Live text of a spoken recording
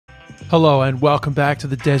Hello and welcome back to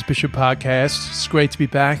the Des Bishop Podcast. It's great to be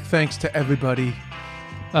back. Thanks to everybody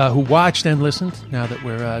who watched and listened now that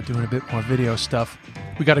we're doing a bit more video stuff.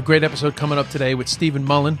 We got a great episode coming up today with Stephen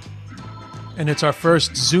Mullan, and it's our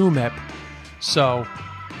first Zoom ep. So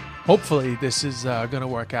hopefully this is going to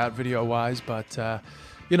work out video-wise, but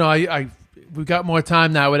we've got more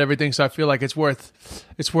time now with everything, so I feel like it's worth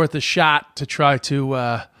a shot to try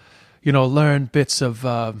to learn bits of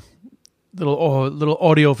little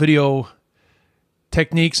audio video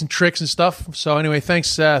techniques and tricks and stuff. So anyway,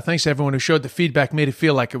 thanks to everyone who showed the feedback, made it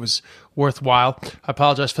feel like it was worthwhile. I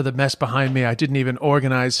apologize for the mess behind me. I didn't even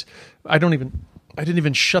organize. I didn't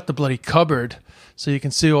even shut the bloody cupboard, so you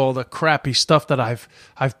can see all the crappy stuff that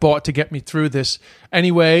I've bought to get me through this.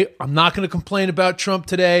 Anyway, I'm not going to complain about Trump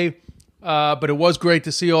today, but it was great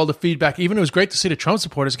to see all the feedback. Even it was great to see the Trump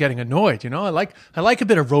supporters getting annoyed. I like a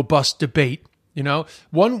bit of robust debate.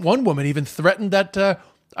 One woman even threatened that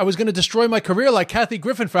I was going to destroy my career like Kathy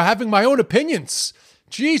Griffin for having my own opinions.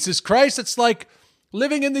 Jesus Christ, it's like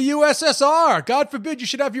living in the USSR. God forbid you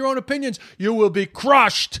should have your own opinions. You will be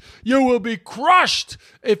crushed. You will be crushed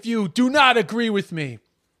if you do not agree with me,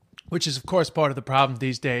 which is, of course, part of the problem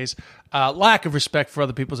these days. Lack of respect for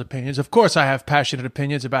other people's opinions. Of course, I have passionate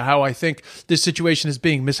opinions about how I think this situation is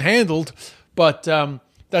being mishandled, but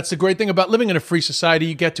that's the great thing about living in a free society.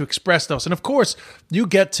 You get to express those. And of course, you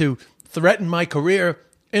get to threaten my career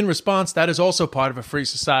in response. That is also part of a free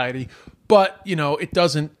society. But, it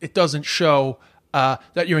doesn't show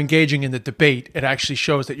that you're engaging in the debate. It actually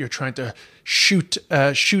shows that you're trying to shoot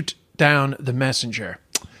down the messenger.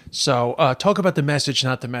 So talk about the message,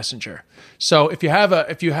 not the messenger. So if you have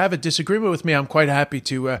a disagreement with me, I'm quite happy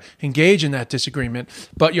to engage in that disagreement,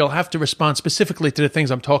 but you'll have to respond specifically to the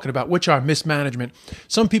things I'm talking about, which are mismanagement.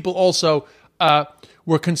 Some people also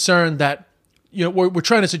were concerned that we're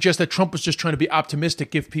trying to suggest that Trump was just trying to be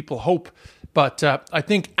optimistic, give people hope. But I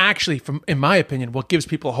think actually, in my opinion, what gives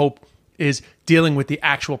people hope is dealing with the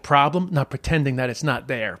actual problem, not pretending that it's not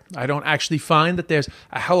there. I don't actually find that there's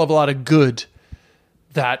a hell of a lot of good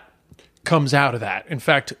that comes out of that. In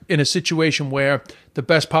fact, in a situation where the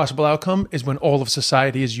best possible outcome is when all of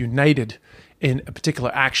society is united in a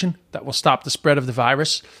particular action that will stop the spread of the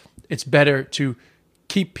virus, it's better to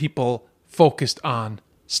keep people focused on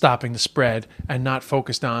stopping the spread and not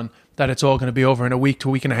focused on that it's all going to be over in a week to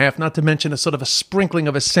a week and a half, not to mention a sort of a sprinkling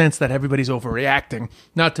of a sense that everybody's overreacting.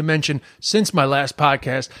 Not to mention, since my last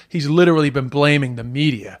podcast, he's literally been blaming the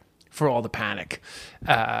media for all the panic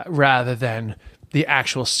rather than the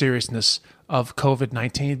actual seriousness of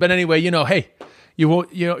COVID-19. But anyway, hey, you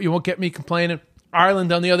won't get me complaining.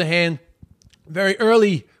 Ireland, on the other hand, very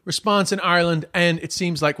early response in Ireland, and it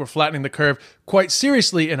seems like we're flattening the curve quite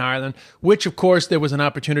seriously in Ireland, which, of course, there was an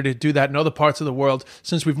opportunity to do that in other parts of the world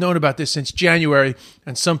since we've known about this since January,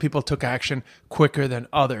 and some people took action quicker than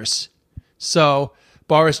others. So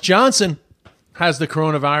Boris Johnson has the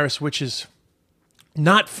coronavirus, which is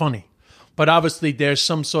not funny. But obviously, there's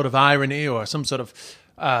some sort of irony or some sort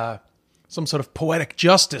of poetic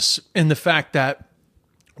justice in the fact that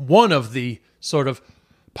one of the sort of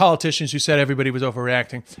politicians who said everybody was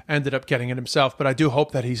overreacting ended up getting it himself. But I do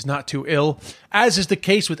hope that he's not too ill, as is the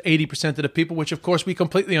case with 80% of the people, which of course we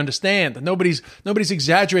completely understand. And nobody's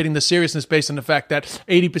exaggerating the seriousness based on the fact that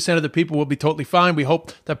 80% of the people will be totally fine. We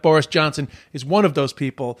hope that Boris Johnson is one of those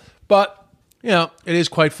people. But it is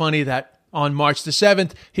quite funny that on March the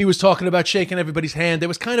 7th, he was talking about shaking everybody's hand. There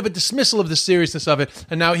was kind of a dismissal of the seriousness of it,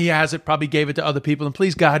 and now he has it, probably gave it to other people. And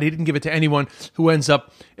please God, he didn't give it to anyone who ends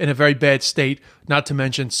up in a very bad state, not to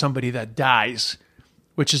mention somebody that dies,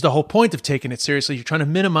 which is the whole point of taking it seriously. You're trying to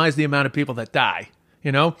minimize the amount of people that die,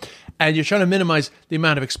 and you're trying to minimize the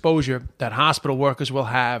amount of exposure that hospital workers will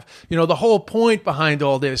have. The whole point behind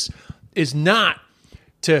all this is not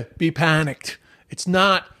to be panicked. It's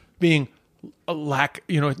not being not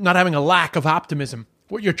having a lack of optimism.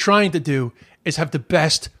 What you're trying to do is have the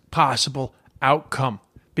best possible outcome,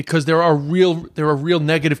 because there are real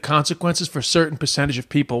negative consequences for a certain percentage of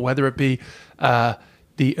people, whether it be the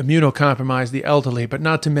immunocompromised, the elderly, but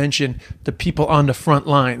not to mention the people on the front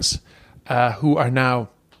lines who are now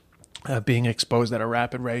being exposed at a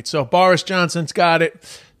rapid rate. So Boris Johnson's got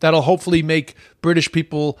it. That'll hopefully make British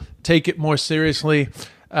people take it more seriously.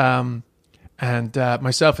 And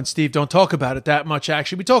myself and Steve don't talk about it that much,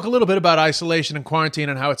 actually. We talk a little bit about isolation and quarantine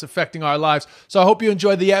and how it's affecting our lives. So I hope you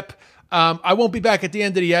enjoyed the ep. I won't be back at the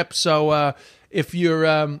end of the ep, so if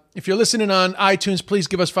you're listening on iTunes, please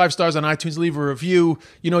give us 5 stars on iTunes. Leave a review.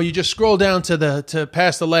 You just scroll down to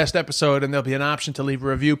past the last episode, and there'll be an option to leave a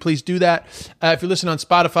review. Please do that. If you're listening on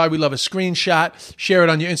Spotify, we love a screenshot. Share it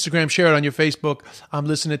on your Instagram. Share it on your Facebook. I'm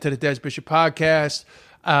listening to the Des Bishop Podcast.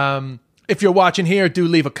 If you're watching here, do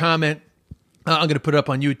leave a comment. I'm going to put it up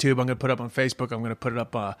on YouTube. I'm going to put it up on Facebook. I'm going to put it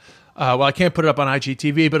up. Well, I can't put it up on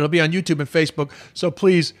IGTV, but it'll be on YouTube and Facebook. So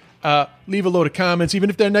please leave a load of comments, even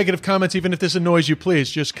if they're negative comments, even if this annoys you.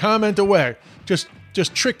 Please just comment away.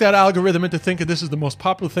 Just trick that algorithm into thinking this is the most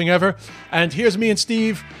popular thing ever. And here's me and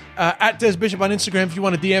Steve at Des Bishop on Instagram. If you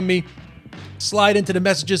want to DM me, slide into the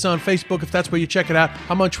messages on Facebook if that's where you check it out.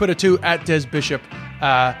 I'm on Twitter too at Des Bishop.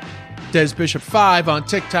 Des Bishop 5 on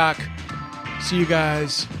TikTok. See you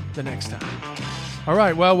guys the next time. All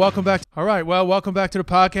right. Well, welcome back to the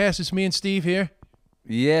podcast. It's me and Steve here.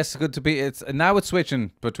 Yes, good to be. Now it's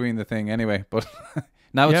switching between the thing anyway, but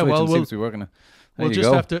now it's switching. Seems to be working. We'll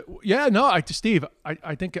just have to. Yeah, no, Steve,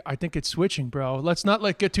 I think it's switching, bro. Let's not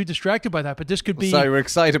get too distracted by that. But this could be. Sorry, we're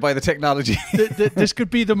excited by the technology. This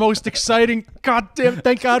could be the most exciting. God damn!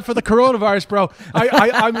 Thank God for the coronavirus, bro.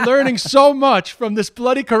 I'm learning so much from this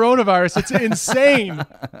bloody coronavirus. It's insane.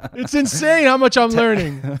 It's insane how much I'm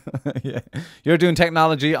learning. Yeah, you're doing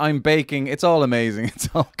technology. I'm baking. It's all amazing. It's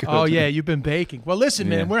all good. Oh yeah, you've been baking. Well, listen,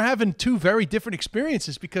 man, we're having two very different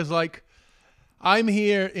experiences because, like, I'm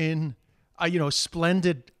here in.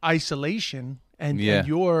 Splendid isolation, and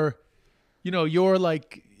you're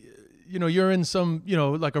like, you're in some,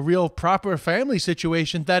 like a real proper family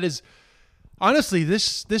situation that is, honestly,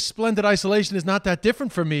 this splendid isolation is not that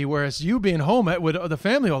different for me. Whereas you being home with the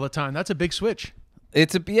family all the time, that's a big switch.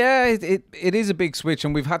 It is a big switch,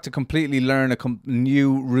 and we've had to completely learn a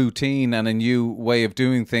new routine and a new way of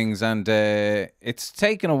doing things, and it's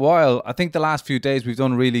taken a while. I think the last few days we've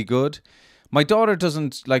done really good. My daughter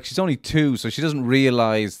doesn't, she's only 2, so she doesn't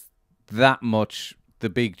realize that much, the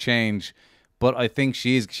big change. But I think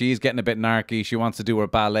she's getting a bit narky. She wants to do her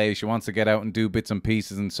ballet. She wants to get out and do bits and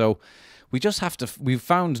pieces. And so we've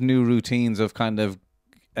found new routines of kind of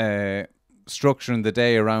structuring the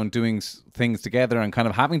day around doing things together and kind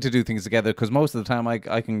of having to do things together. Because most of the time I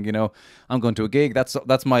can, I'm going to a gig.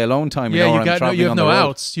 That's my alone time. Yeah, you have no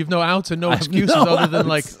outs. You have no outs and no excuses other than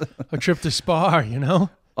like a trip to Spa,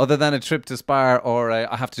 Other than a trip to Spa, or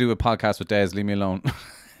I have to do a podcast with Des. Leave me alone.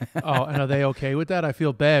 Oh, and are they okay with that? I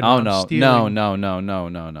feel bad. Oh no.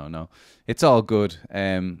 It's all good.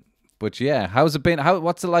 But yeah, how's it been?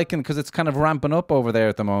 What's it like? Because it's kind of ramping up over there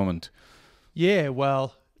at the moment. Yeah,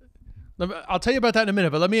 well, I'll tell you about that in a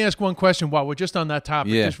minute. But let me ask one question while we're just on that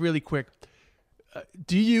topic, just really quick.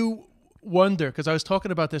 Do you wonder? Because I was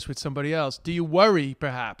talking about this with somebody else. Do you worry,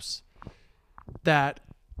 perhaps, that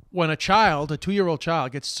when a 2-year-old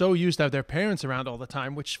child gets so used to have their parents around all the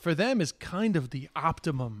time, which for them is kind of the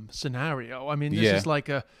optimum scenario. I mean, this is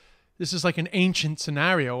like an ancient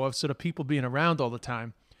scenario of sort of people being around all the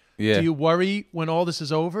time. Yeah. Do you worry when all this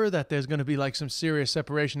is over that there's going to be like some serious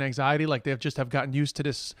separation anxiety, like they have gotten used to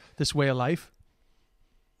this way of life?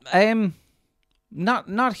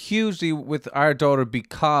 Not hugely with our daughter,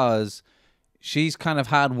 because she's kind of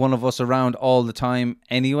had one of us around all the time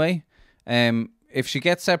anyway. If she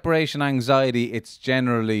gets separation anxiety, it's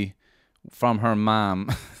generally from her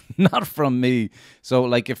mom, not from me. So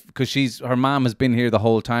because her mom has been here the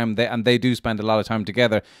whole time, they do spend a lot of time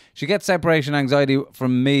together. She gets separation anxiety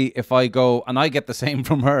from me if I go, and I get the same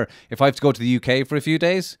from her if I have to go to the UK for a few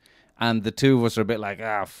days, and the two of us are a bit like,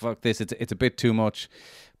 fuck this, it's a bit too much.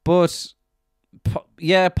 But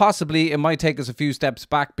yeah, possibly it might take us a few steps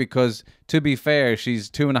back, because to be fair, she's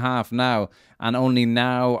 2.5 now, and only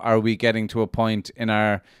now are we getting to a point in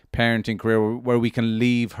our parenting career where we can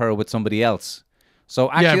leave her with somebody else.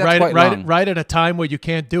 So actually, right at a time where you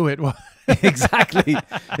can't do it. Exactly.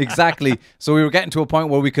 So we were getting to a point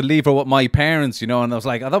where we could leave her with my parents, and I was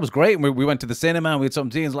like, that was great. And we went to the cinema and we had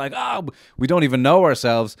some scenes like, we don't even know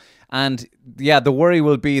ourselves. And yeah, the worry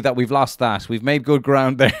will be that we've lost that. We've made good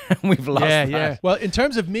ground there. We've lost that. Yeah. Well, in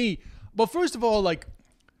terms of me, first of all, like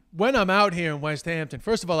when I'm out here in West Hampton,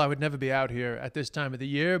 first of all, I would never be out here at this time of the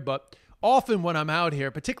year. But often when I'm out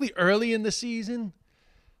here, particularly early in the season,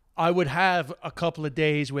 I would have a couple of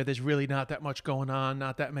days where there's really not that much going on,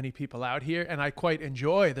 not that many people out here, and I quite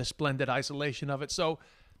enjoy the splendid isolation of it. So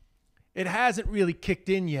it hasn't really kicked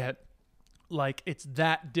in yet, like it's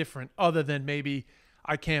that different, other than maybe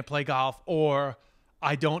I can't play golf, or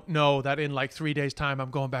I don't know that in like 3 days' time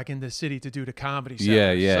I'm going back in the city to do the comedy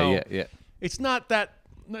set. Yeah. It's not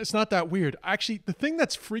that weird. Actually, the thing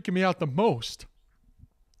that's freaking me out the most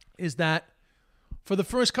is that for the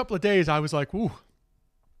first couple of days I was like, ooh,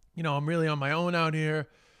 I'm really on my own out here.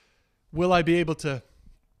 Will I be able to,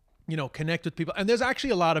 connect with people? And there's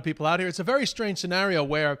actually a lot of people out here. It's a very strange scenario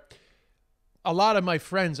where a lot of my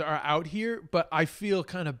friends are out here, but I feel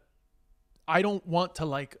I don't want to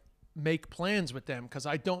make plans with them because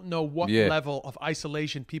I don't know what Yeah. level of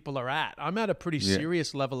isolation people are at. I'm at a pretty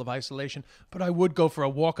serious level of isolation, but I would go for a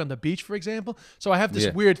walk on the beach, for example. So I have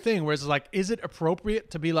this weird thing where it's like, is it appropriate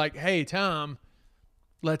to be like, hey, Tom,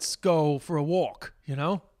 let's go for a walk, you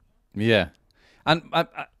know? Yeah. And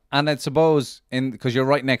I suppose, because you're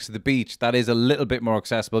right next to the beach, that is a little bit more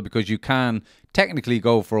accessible because you can technically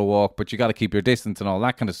go for a walk, but you got to keep your distance and all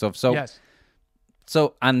that kind of stuff. So, Yes.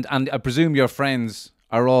 so and I presume your friends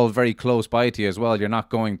are all very close by to you as well. You're not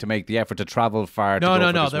going to make the effort to travel far. No,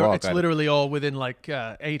 to go for this walk, it's literally all within like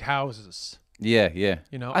 8 houses. Yeah, yeah.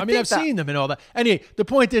 You know, I mean, I've seen them and all that. Anyway, the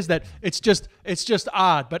point is that it's just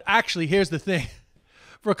odd. But actually, here's the thing.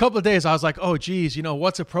 For a couple of days, I was like, oh, geez, you know,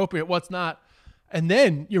 what's appropriate, what's not. And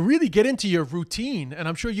then you really get into your routine. And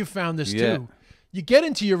I'm sure you found this too. You get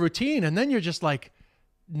into your routine and then you're just like,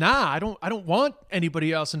 nah, I don't want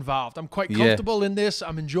anybody else involved. I'm quite comfortable in this.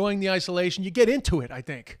 I'm enjoying the isolation. You get into it, I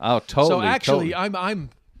think. Oh, totally. So actually, totally.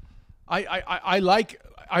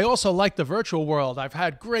 I also like the virtual world. I've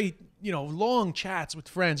had great, you know, long chats with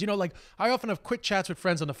friends. You know, like I often have quick chats with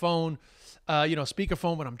friends on the phone, you know,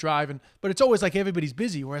 speakerphone when I'm driving, but it's always like everybody's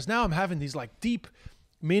busy. Whereas now I'm having these like deep,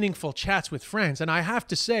 meaningful chats with friends. And I have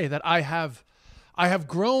to say that I have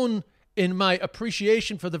grown in my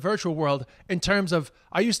appreciation for the virtual world in terms of,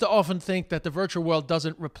 I used to often think that the virtual world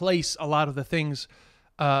doesn't replace a lot of the things,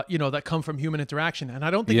 you know, that come from human interaction. And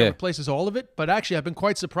I don't think it replaces all of it, but actually I've been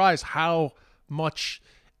quite surprised how much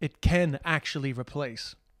it can actually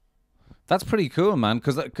replace. That's pretty cool, man.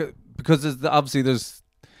 Because obviously there's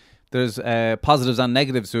positives and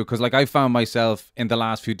negatives to it. Because like I found myself in the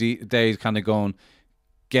last few days kind of going,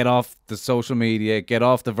 get off the social media, get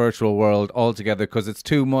off the virtual world altogether because it's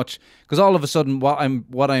too much. Because all of a sudden, what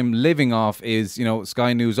I'm living off is, you know,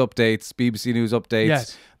 Sky News updates, BBC News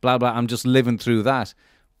updates, blah blah. I'm just living through that.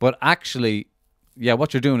 But actually, yeah,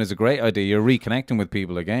 what you're doing is a great idea. You're reconnecting with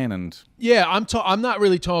people again, and I'm not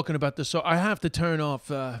really talking about this. So I have to turn off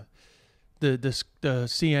the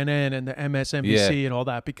CNN and the MSNBC and all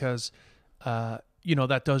that because. You know,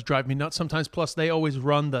 that does drive me nuts sometimes. Plus, they always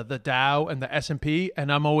run the Dow and the S&P,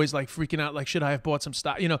 and I'm always like freaking out, like, should I have bought some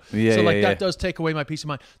stock? You know, that does take away my peace of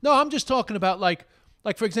mind. No, I'm just talking about like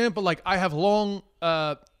for example, like I have long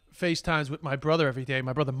FaceTimes with my brother every day,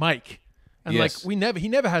 my brother Mike, and like he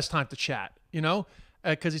never has time to chat, you know,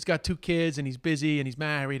 because he's got 2 kids and he's busy and he's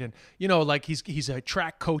married and you know, like he's a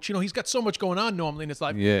track coach, you know, he's got so much going on normally in his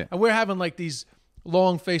life, and we're having like these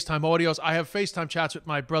long FaceTime audios. I have FaceTime chats with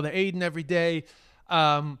my brother Aiden every day.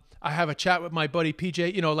 I have a chat with my buddy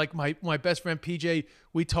PJ, you know, like my best friend PJ.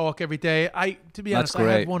 We talk every day. To be honest, I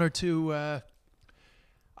had one or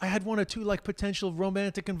two like potential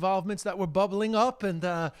romantic involvements that were bubbling up, and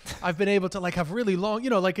I've been able to like have really long, you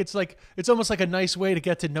know, like it's almost like a nice way to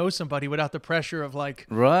get to know somebody without the pressure of like,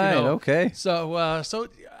 right, you know, okay. So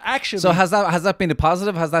actually, so has that been a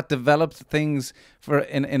positive? Has that developed things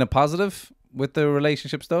in a positive with the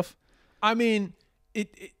relationship stuff? I mean,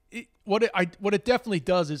 what it definitely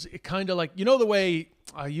does is it kind of like, you know, the way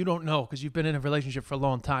you don't know because you've been in a relationship for a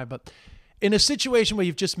long time, but in a situation where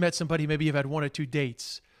you've just met somebody, maybe you've had 1 or 2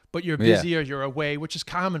 dates, but you're busy or you're away, which is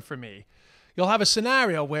common for me. You'll have a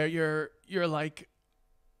scenario where you're like,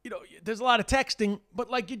 you know, there's a lot of texting, but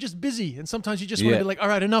like you're just busy, and sometimes you just want to be like, all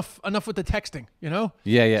right, enough with the texting, you know?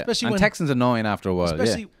 Yeah. Especially and texting's annoying after a while.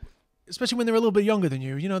 Especially when they're a little bit younger than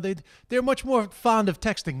you. You know, they're much more fond of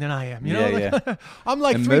texting than I am. You know, I'm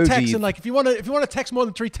like Emojis. 3 texts, and like if you want to text more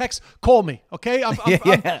than 3 texts, call me. Okay, I'm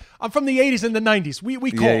from the 80s and the 90s.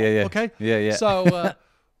 We call. Okay. Yeah. So,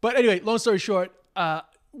 but anyway, long story short,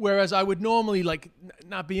 whereas I would normally like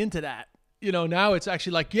not be into that, you know, now it's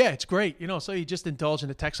actually like, yeah, it's great. You know, so you just indulge in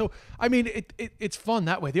the text. So I mean, it's fun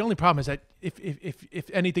that way. The only problem is that if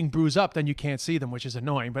anything brews up, then you can't see them, which is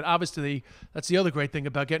annoying. But obviously, that's the other great thing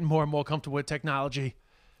about getting more and more comfortable with technology.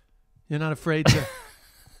 You're not afraid to.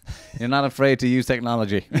 You're not afraid to use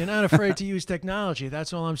technology. You're not afraid to use technology.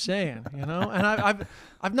 That's all I'm saying. You know, and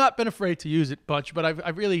I've not been afraid to use it much, but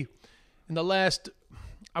I've really, in the last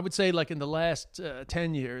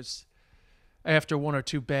 10 years. After 1 or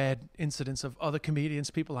 2 bad incidents of other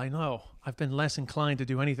comedians, people I know, I've been less inclined to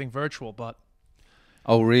do anything virtual. But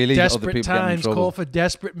oh, really? Desperate times call for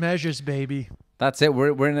desperate measures, baby. That's it.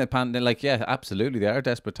 We're in a pandemic. Like, yeah, absolutely, they are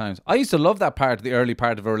desperate times. I used to love that the early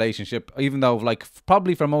part of a relationship, even though, like,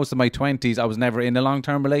 probably for most of my 20s, I was never in a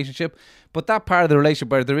long-term relationship. But that part of the relationship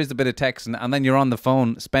where there is a bit of texting, and then you're on the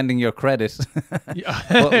phone spending your credit.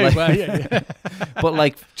 But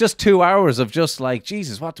like just 2 hours of just like,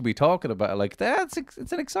 Jesus, what are we talking about? Like, it's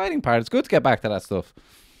an exciting part. It's good to get back to that stuff.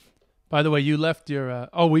 By the way, you left your.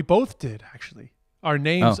 We both did actually. Our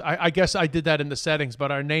names, Oh. I guess I did that in the settings,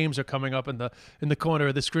 but our names are coming up in the corner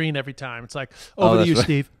of the screen every time. It's like, over to you, right.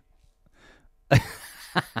 Steve.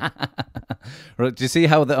 Right, do you see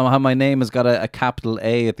how my name has got a capital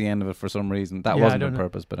A at the end of it for some reason? That Yeah, wasn't I on don't know.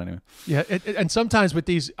 purpose, but anyway. Yeah, and sometimes with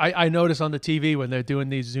these, I notice on the TV when they're doing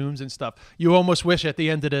these zooms and stuff, you almost wish at the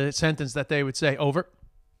end of the sentence that they would say over.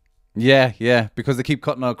 Yeah, because they keep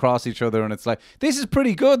cutting across each other, and it's like, this is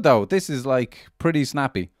pretty good though. This is like pretty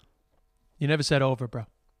snappy. You never said over, bro.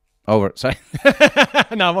 Over, sorry.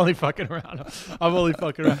 No, I'm only fucking around. I'm only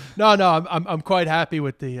fucking around. No, I'm quite happy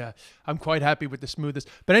with the smoothness.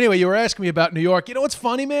 But anyway, you were asking me about New York. You know what's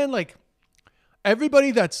funny, man? Like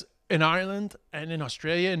everybody that's in Ireland and in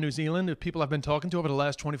Australia and New Zealand, the people I've been talking to over the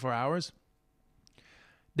last 24 hours,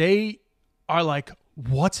 they are like,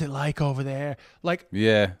 what's it like over there? Like,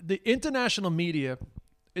 Yeah. the international media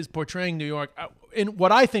is portraying New York in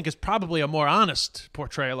what I think is probably a more honest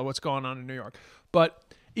portrayal of what's going on in New York. But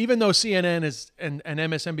even though CNN and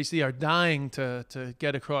MSNBC are dying to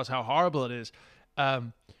get across how horrible it is,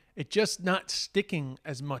 it's just not sticking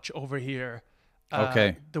as much over here.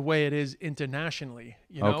 Okay. The way it is internationally,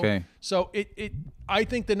 you know. Okay. So I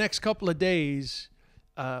think the next couple of days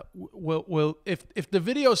will if the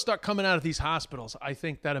videos start coming out of these hospitals, I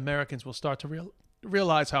think that Americans will start to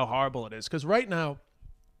realize how horrible it is. Because right now,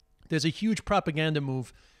 there's a huge propaganda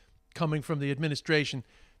move coming from the administration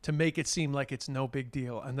to make it seem like it's no big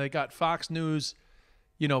deal, and they got Fox News,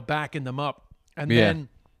 backing them up, and then.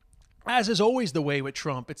 As is always the way with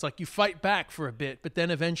Trump, it's like you fight back for a bit, but then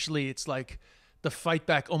eventually it's like the fight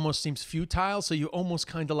back almost seems futile. So you almost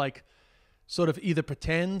kind of like sort of either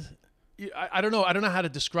pretend. I don't know. I don't know how to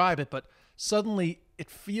describe it, but suddenly it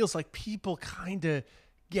feels like people kind of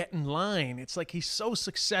get in line. It's like he's so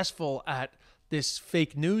successful at this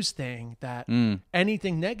fake news thing that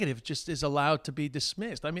anything negative just is allowed to be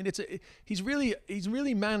dismissed. I mean, he's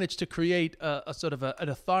really managed to create a sort of an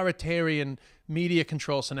authoritarian media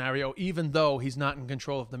control scenario, even though he's not in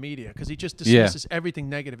control of the media, because he just dismisses everything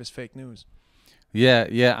negative as fake news. Yeah,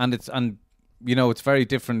 and it's very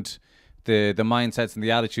different, the mindsets and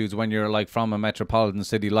the attitudes when you're like from a metropolitan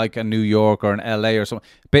city like a New York or an LA or something,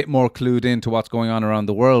 a bit more clued into what's going on around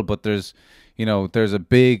the world. But there's a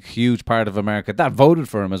big, huge part of America that voted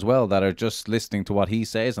for him as well, that are just listening to what he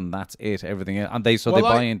says, and that's it, everything. And they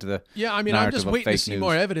buy into the I'm just waiting to see news.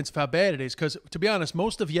 more evidence of how bad it is, because to be honest,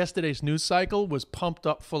 most of yesterday's news cycle was pumped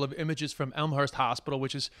up full of images from Elmhurst Hospital,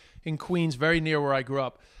 which is in Queens, very near where I grew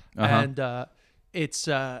up. And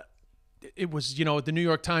it was, the New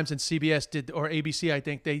York Times and CBS or ABC, I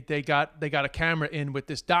think they got a camera in with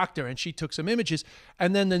this doctor, and she took some images,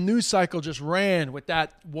 and then the news cycle just ran with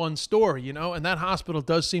that one story, and that hospital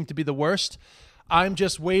does seem to be the worst. I'm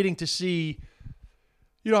just waiting to see,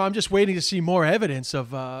 more evidence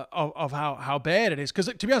of how bad it is,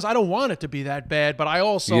 because to be honest, I don't want it to be that bad, but I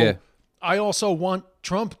also want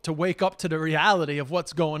Trump to wake up to the reality of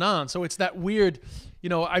what's going on. So it's that weird,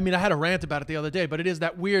 I had a rant about it the other day, but it is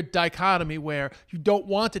that weird dichotomy where you don't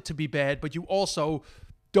want it to be bad, but you also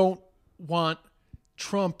don't want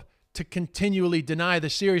Trump to continually deny the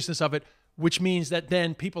seriousness of it, which means that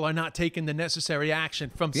then people are not taking the necessary action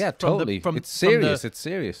from totally. It's serious. It's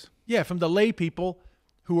serious. Yeah, from the lay people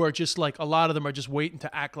who are just like, a lot of them are just waiting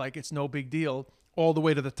to act like it's no big deal, all the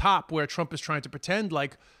way to the top where Trump is trying to pretend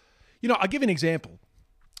like, I'll give you an example.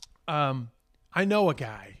 I know a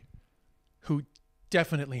guy who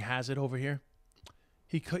definitely has it over here.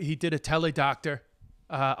 He did a teledoctor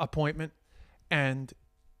appointment, and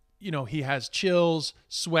he has chills,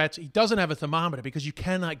 sweats. He doesn't have a thermometer because you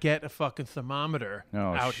cannot get a fucking thermometer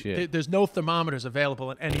out. Shit. There's no thermometers available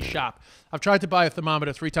in any shop. I've tried to buy a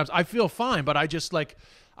thermometer 3 times. I feel fine, but you just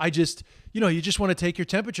want to take your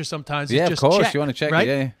temperature sometimes. Yeah, just of course, check, you want to check right?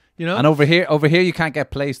 it, yeah. And over here you can't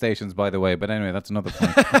get PlayStations, by the way. But anyway, that's another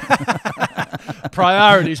point.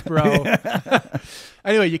 Priorities, bro.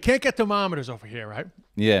 Anyway, you can't get thermometers over here, right?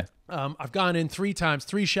 Yeah. I've gone in 3 times,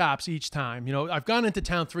 3 shops each time. I've gone into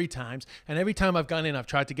town 3 times, and every time I've gone in, I've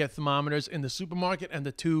tried to get thermometers in the supermarket and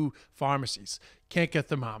the 2 pharmacies. Can't get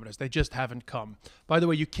thermometers. They just haven't come. By the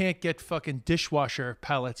way, you can't get fucking dishwasher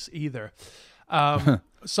pellets either.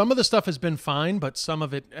 Some of the stuff has been fine, but some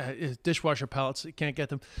of it is dishwasher pellets. You can't get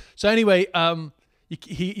them. So anyway,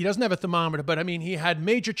 he doesn't have a thermometer, but I mean, he had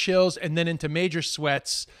major chills and then into major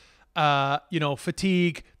sweats,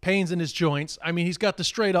 fatigue, pains in his joints. I mean, he's got the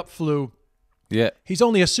straight up flu. Yeah. He's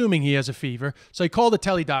only assuming he has a fever. So he called the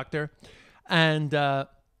teledoctor, and the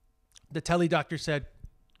teledoctor said,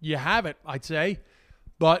 you have it, I'd say,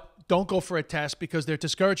 but don't go for a test, because they're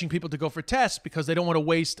discouraging people to go for tests because they don't want to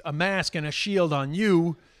waste a mask and a shield on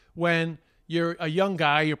you when you're a young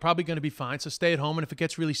guy, you're probably going to be fine, so stay at home, and if it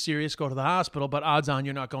gets really serious, go to the hospital, but odds on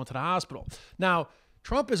you're not going to the hospital. Now,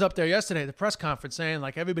 Trump is up there yesterday at the press conference saying,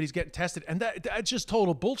 like, everybody's getting tested, and that's just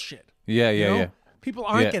total bullshit. Yeah. People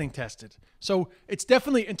aren't getting tested. So it's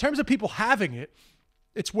definitely, in terms of people having it,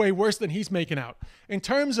 it's way worse than he's making out. In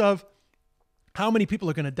terms of how many people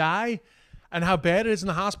are going to die and how bad it is in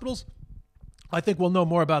the hospitals, I think we'll know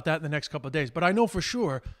more about that in the next couple of days. But I know for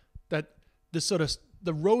sure that this sort of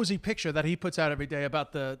the rosy picture that he puts out every day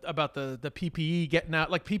about the PPE getting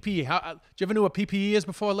out, like PPE. Do you ever know what PPE is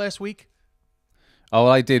before last week? Oh,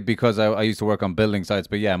 well, I did because I used to work on building sites,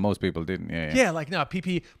 but yeah, most people didn't. Yeah, like no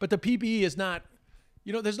PPE, but the PPE is not.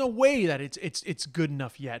 There's no way that it's good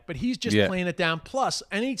enough yet. But he's just playing it down. Plus,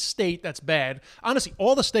 any state that's bad, honestly,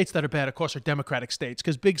 all the states that are bad, of course, are Democratic states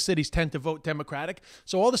because big cities tend to vote Democratic.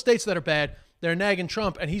 So all the states that are bad, they're nagging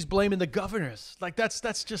Trump, and he's blaming the governors. Like that's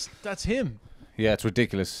him. Yeah, it's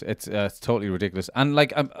ridiculous. It's totally ridiculous. And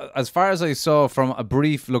like as far as I saw from a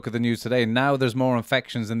brief look at the news today, now there's more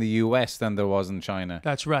infections in the US than there was in China.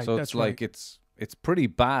 That's right. So it's like it's pretty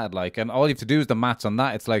bad. Like, and all you have to do is the maths on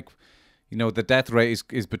that. It's like, the death rate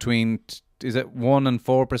is between is it 1% and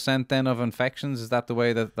 4% then of infections? Is that the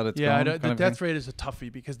way that it's going? Yeah, the death rate is a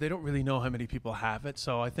toughie because they don't really know how many people have it.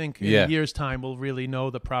 So I think in a year's time we'll really know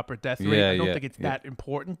the proper death rate. I don't think it's that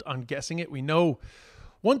important on guessing it. We know.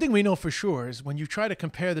 One thing we know for sure is when you try to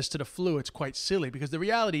compare this to the flu, it's quite silly because the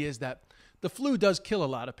reality is that the flu does kill a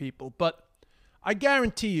lot of people. But I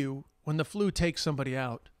guarantee you when the flu takes somebody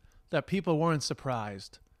out, that people weren't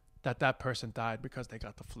surprised that that person died because they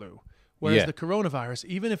got the flu. Whereas the coronavirus,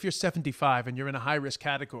 even if you're 75 and you're in a high-risk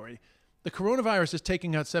category, the coronavirus is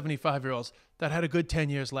taking out 75-year-olds that had a good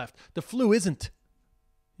 10 years left. The flu isn't.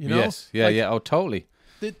 Yes. Yeah, like, Oh, totally.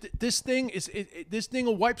 This thing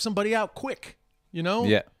will wipe somebody out quick.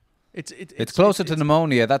 Yeah. It's closer to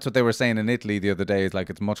pneumonia. That's what they were saying in Italy the other day. Is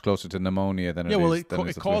like it's much closer to pneumonia than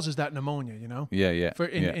it causes that pneumonia. Yeah.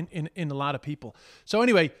 In a lot of people. So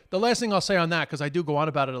anyway, the last thing I'll say on that, because I do go on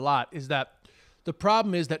about it a lot, is that the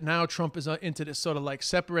problem is that now Trump is into this sort of like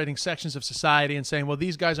separating sections of society and saying, well,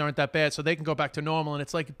 these guys aren't that bad, so they can go back to normal. And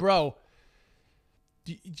it's like, bro,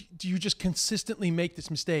 do you just consistently make this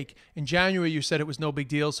mistake? In January, you said it was no big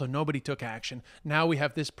deal, so nobody took action. Now we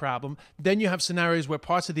have this problem. Then you have scenarios where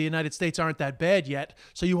parts of the United States aren't that bad yet,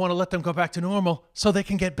 so you want to let them go back to normal so they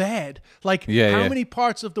can get bad. Like, how many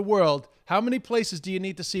parts of the world, how many places do you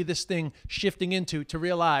need to see this thing shifting into to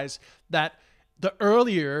realize that the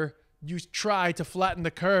earlier you try to flatten the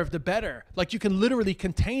curve, the better? Like, you can literally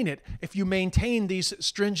contain it if you maintain these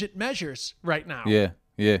stringent measures right now.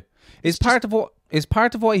 Yeah. Is part of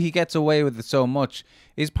why he gets away with it so much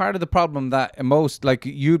is part of the problem that most, like,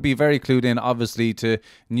 you'd be very clued in, obviously, to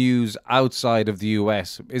news outside of the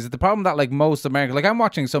US. Is it the problem that, like, most Americans, like, I'm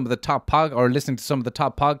watching some of the top or listening to some of the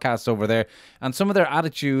top podcasts over there, and some of their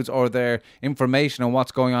attitudes or their information on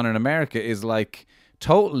what's going on in America is like,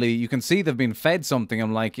 totally, you can see they've been fed something.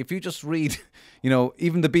 I'm like, if you just read,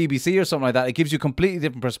 even the BBC or something like that, it gives you a completely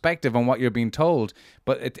different perspective on what you're being told.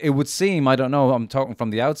 But it would seem, I don't know, I'm talking from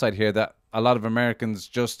the outside here, that a lot of Americans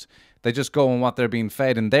just go on what they're being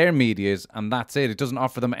fed in their medias, and that's it. It doesn't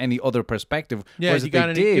offer them any other perspective. Yeah, you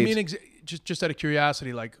got give me just out of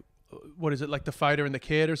curiosity, like, what is it, like The Fighter and the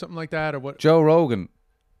Kid or something like that, or what? Joe Rogan,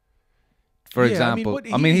 for example.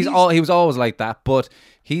 He was always like that, but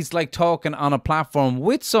he's like talking on a platform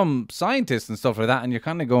with some scientists and stuff like that, and you're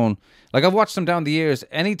kind of going, like, I've watched him down the years.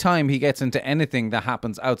 Anytime he gets into anything that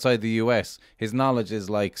happens outside the US, his knowledge is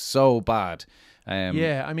like so bad.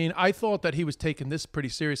 I thought that he was taking this pretty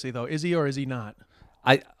seriously, though. Is he or is he not?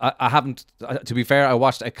 I haven't, to be fair, I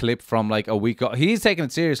watched a clip from like a week ago. He's taking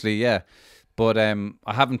it seriously, yeah. But I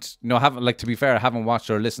haven't, to be fair, I haven't watched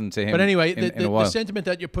or listened to him. But anyway, the sentiment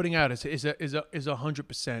that you're putting out is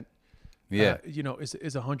 100%. Yeah.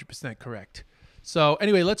 Is 100% correct. So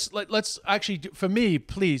anyway, let's actually, for me,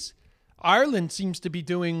 please, Ireland seems to be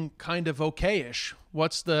doing kind of okay-ish.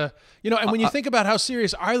 What's the, and when you think about how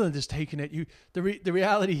serious Ireland is taking it, the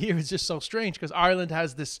reality here is just so strange because Ireland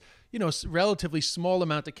has this, relatively small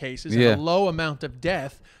amount of cases and a low amount of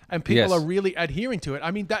death, and people are really adhering to it.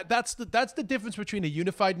 I mean, that's the difference between a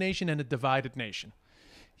unified nation and a divided nation.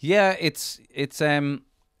 Yeah,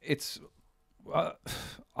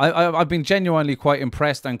 I've been genuinely quite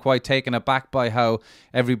impressed and quite taken aback by how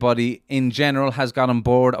everybody in general has got on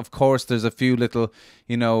board. Of course, there's a few little,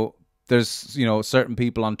 there's certain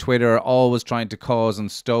people on Twitter are always trying to cause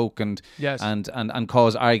and stoke and and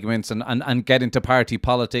cause arguments and get into party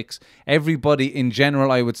politics. Everybody in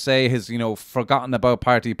general, I would say, has forgotten about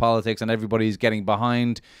party politics, and everybody's getting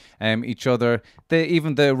behind each other.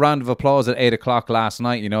 Even the round of applause at 8 o'clock last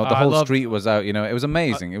night, the whole street was out. It was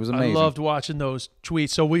amazing. It was amazing. I loved watching those tweets.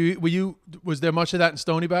 So was there much of that in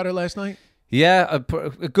Stony Batter last night? Yeah, a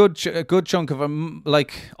good chunk of them,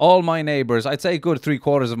 like all my neighbours. I'd say a good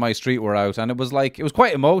 3/4 of my street were out, and it was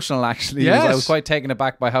quite emotional actually. Yes. I was quite taken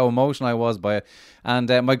aback by how emotional I was by it. And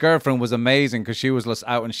my girlfriend was amazing because she was just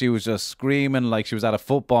out and she was just screaming like she was at a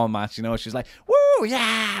football match. She's like, "Woo,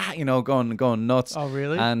 yeah!" Going nuts. Oh,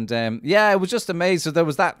 really? And yeah, it was just amazing. So there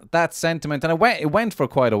was that sentiment, and it went for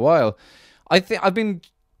quite a while. I think I've been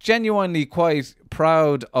genuinely quite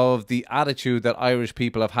proud of the attitude that Irish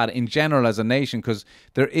people have had in general as a nation, because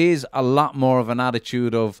there is a lot more of an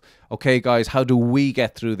attitude of, okay guys, how do we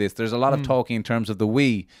get through this? There's a lot of talking in terms of the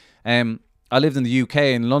we. I lived in the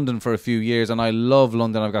UK, in London for a few years, and I love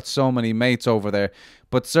London. I've got so many mates over there.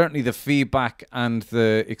 But certainly the feedback and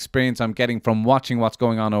the experience I'm getting from watching what's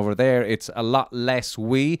going on over there, it's a lot less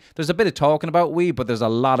we. There's a bit of talking about we, but there's a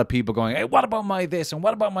lot of people going, hey, what about my this? And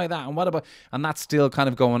what about my that? And that's still kind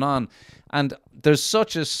of going on. And there's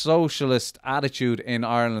such a socialist attitude in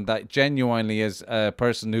Ireland that genuinely, as a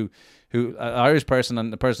person who Irish person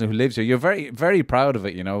and the person who lives here, you're very, very proud of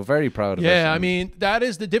it, very proud of it. Yeah, I mean, that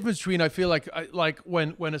is the difference between, I feel like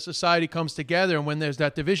when a society comes together and when there's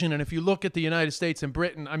that division. And if you look at the United States and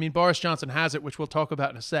Britain, I mean, Boris Johnson has it, which we'll talk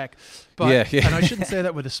about in a sec. But, yeah. And I shouldn't say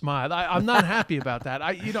that with a smile. I'm not happy about that.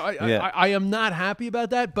 I am not happy about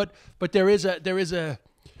that, but there is a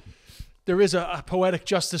poetic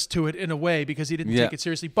justice to it in a way, because he didn't take it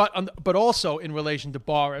seriously. But also in relation to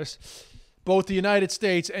Boris, both the United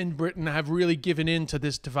States and Britain have really given in to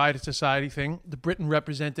this divided society thing. The Britain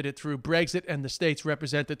represented it through Brexit, and the States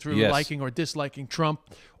represented it through liking or disliking Trump,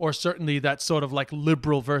 or certainly that sort of like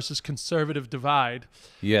liberal versus conservative divide.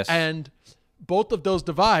 Yes. And both of those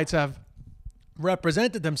divides have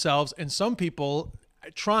represented themselves in some people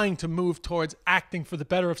trying to move towards acting for the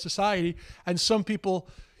better of society, and some people,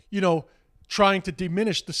 trying to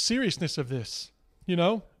diminish the seriousness of this,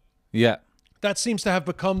 Yeah. That seems to have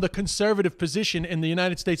become the conservative position in the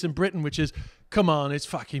United States and Britain, which is, come on, it's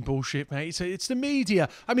fucking bullshit, mate. It's the media.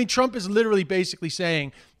 I mean, Trump is literally basically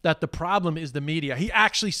saying that the problem is the media. He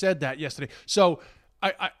actually said that yesterday. So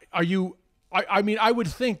I mean, I would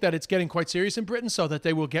think that it's getting quite serious in Britain, so that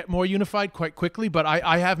they will get more unified quite quickly, but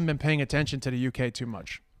I haven't been paying attention to the UK too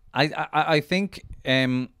much. I think...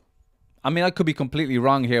 I mean, I could be completely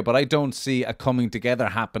wrong here, but I don't see a coming together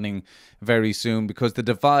happening very soon, because the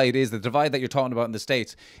divide that you're talking about in the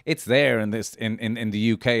States. It's there in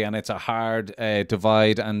the UK, and it's a hard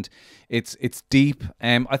divide, and it's deep.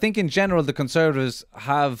 I think in general the Conservatives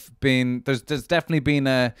have been there's definitely been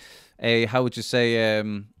a how would you say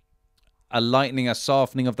a lightening, a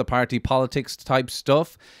softening of the party politics type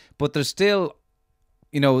stuff, but there's still.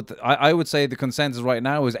 I would say the consensus right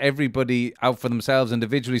now is everybody out for themselves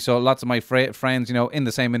individually. So lots of my friends, in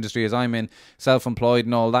the same industry as I'm in, self-employed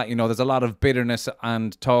and all that, there's a lot of bitterness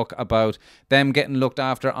and talk about them getting looked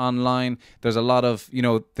after online. There's a lot of,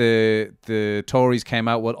 the Tories came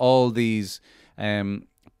out with all these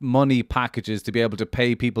money packages to be able to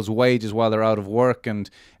pay people's wages while they're out of work, and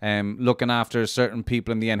looking after certain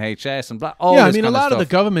people in the NHS and blah. All I mean, a lot of the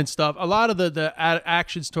government stuff, a lot of the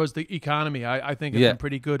actions towards the economy, I think have been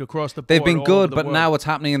pretty good across the board. They've been good, but now what's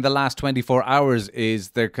happening in the last 24 hours is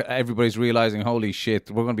everybody's realizing, holy shit,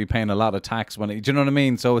 we're going to be paying a lot of tax do you know what I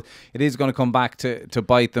mean? So it is going to come back to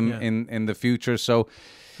bite them in the future. So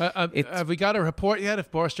have we got a report yet if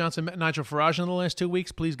Boris Johnson met Nigel Farage in the last 2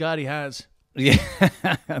 weeks? Please God, he has. Yeah,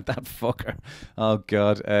 that fucker. Oh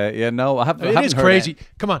God. No, I haven't. It is crazy.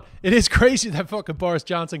 Come on, it is crazy that fucking Boris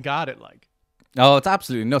Johnson got it. Like, oh, it's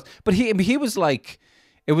absolutely nuts. But he was like,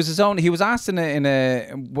 it was his own. He was asked in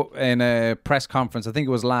a press conference, I think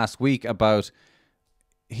it was last week, about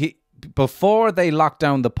before they locked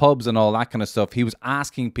down the pubs and all that kind of stuff. He was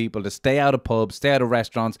asking people to stay out of pubs, stay out of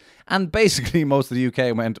restaurants, and basically most of the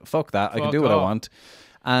UK went, "Fuck that, I can do what I want."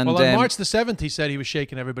 And well, on March the 7th, he said he was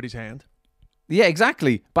shaking everybody's hand. Yeah,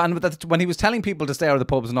 exactly. But when he was telling people to stay out of the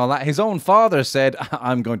pubs and all that, his own father said,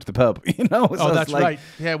 "I'm going to the pub." So oh, that's right.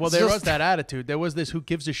 Yeah, well, there was that attitude. There was this "who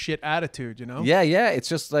gives a shit" attitude, Yeah. It's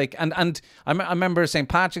just like, and I remember St.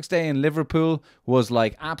 Patrick's Day in Liverpool was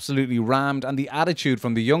like absolutely rammed, and the attitude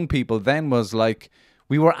from the young people then was like,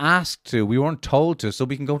 "We were asked to, we weren't told to, so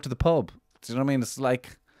we can go to the pub." Do you know what I mean? It's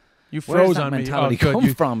like, you froze on me. Mentality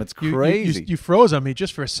come from? It's crazy. You froze on me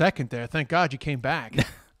just for a second there. Thank God you came back.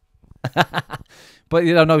 But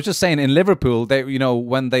no, I was just saying in Liverpool, they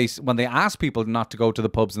when they asked people not to go to the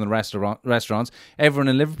pubs and the restaurants, everyone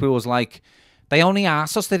in Liverpool was like, they only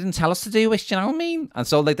asked us, they didn't tell us to do it, you know what I mean? And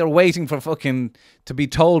so like they're waiting for fucking to be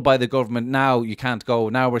told by the government, now you can't go,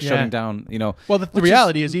 now we're shutting down, Well, the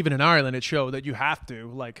reality is even in Ireland it showed that you have to,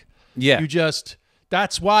 like, you just,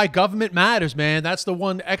 that's why government matters, man. That's the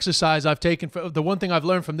one exercise I've taken, the one thing I've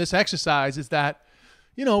learned from this exercise is that,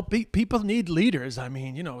 people need leaders. I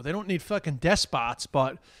mean, they don't need fucking despots,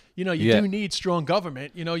 but, you do need strong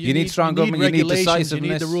government. You need strong government, you need decisiveness.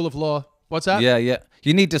 You need the rule of law. What's that? Yeah.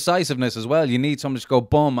 You need decisiveness as well. You need someone to go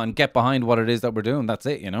boom and get behind what it is that we're doing. That's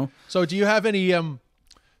it, So do you have anything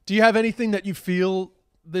that you feel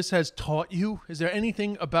this has taught you? Is there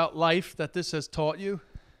anything about life that this has taught you?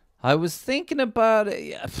 I was thinking about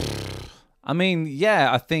it. I mean,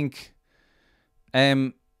 I think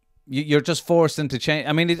you're just forced into change.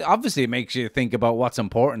 I mean, it makes you think about what's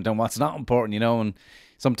important and what's not important, and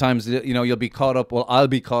sometimes, you'll be caught up. Well, I'll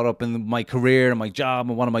be caught up in my career and my job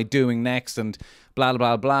and what am I doing next and blah,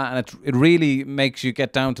 blah, blah. And it really makes you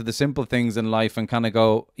get down to the simple things in life and kind of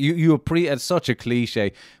go, it's such a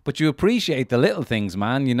cliche, but you appreciate the little things,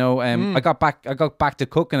 man. I got back to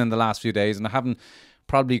cooking in the last few days and I haven't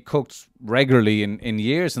probably cooked regularly in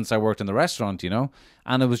years since I worked in the restaurant,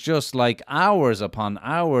 and it was just like hours upon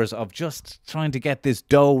hours of just trying to get this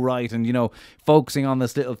dough right and, focusing on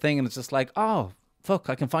this little thing. And it's just like, oh, fuck,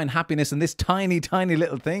 I can find happiness in this tiny, tiny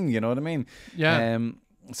little thing. You know what I mean? Yeah.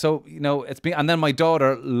 So, it's been, and then my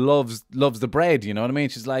daughter loves the bread. You know what I mean?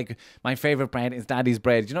 She's like, my favorite bread is Daddy's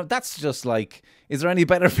bread. That's just like, is there any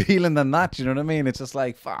better feeling than that? You know what I mean? It's just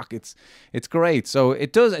like, fuck, it's great. So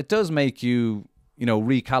it does make you,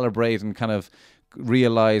 recalibrate and kind of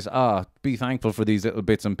realize, be thankful for these little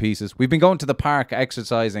bits and pieces. We've been going to the park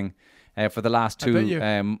exercising for the last two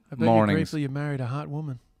mornings. I bet you're grateful you married a hot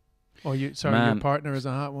woman. Or your partner is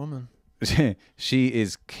a hot woman. She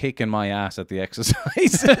is kicking my ass at the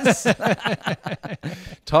exercises.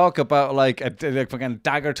 Talk about like a fucking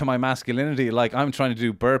dagger to my masculinity. Like I'm trying to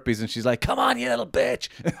do burpees and she's like, come on, you little bitch.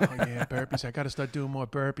 Oh yeah, burpees. I got to start doing more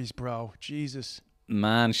burpees, bro. Jesus.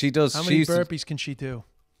 Man, she does. How many burpees can she do?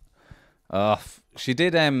 She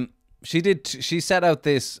did. She set out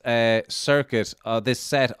this circuit, this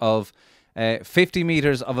set of 50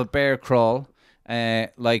 meters of a bear crawl,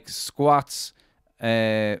 like squats,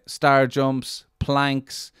 star jumps,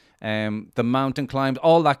 planks, the mountain climbs,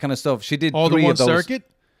 all that kind of stuff. She did all three the one of those. Circuit?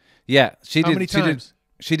 Yeah, she did. How many times?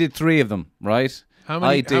 She did three of them, right? How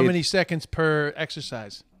many seconds per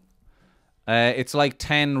exercise? It's like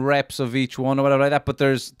 10 reps of each one or whatever like that. But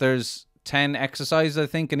there's 10 exercises, I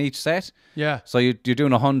think, in each set. Yeah. So you're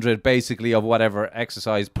doing 100 basically of whatever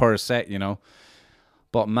exercise per set,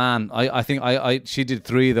 But man, I think she did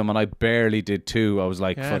three of them and I barely did two. I was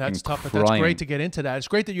like, fucking that's tough. crying. But that's great to get into that. It's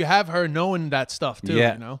great that you have her knowing that stuff too.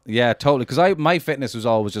 Yeah, totally. Because my fitness was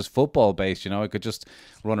always just football based. I could just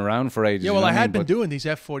run around for ages. Yeah, well, I had been doing these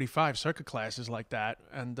F45 circuit classes like that,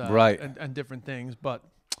 and and different things, but.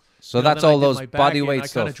 So that's all those body weight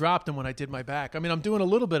stuff. I kind of dropped them when I did my back. I mean, I'm doing a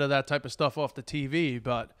little bit of that type of stuff off the TV,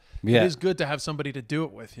 but it is good to have somebody to do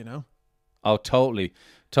it with, Oh, totally,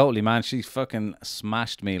 man. She fucking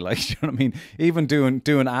smashed me, like, you know what I mean? Even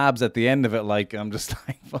doing abs at the end of it, like, I'm just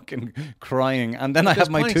like fucking crying. And then I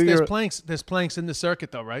have my 2-year. There's planks in the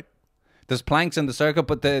circuit, though, right? There's planks in the circuit,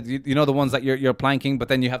 but the the ones that you're planking, but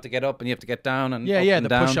then you have to get up and you have to get down and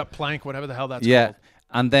the push-up plank, whatever the hell that's called. Yeah.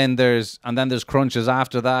 And then there's crunches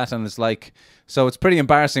after that, and it's like, so it's pretty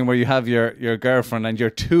embarrassing where you have your girlfriend and your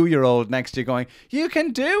 2-year-old next to you going, "You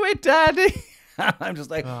can do it, Daddy." I'm just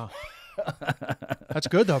like, that's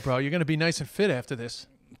good though, bro. You're gonna be nice and fit after this.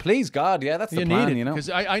 Please God, yeah, that's the plan, Because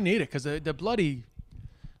I need it because the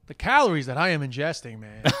calories that I am ingesting,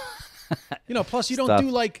 man. Plus you don't do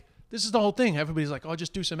like. This is the whole thing. Everybody's like, "Oh,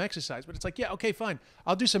 just do some exercise," but it's like, yeah, okay, fine,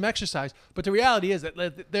 I'll do some exercise. But the reality is that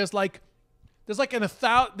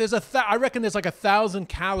I reckon there's like 1,000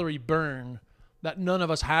 calorie burn that none of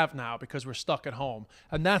us have now because we're stuck at home.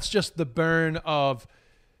 And that's just the burn of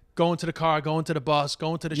going to the car, going to the bus,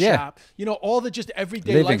 going to the shop, all the just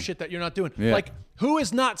everyday life shit that you're not doing. Yeah. Like who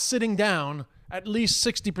is not sitting down at least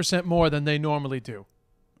 60% more than they normally do?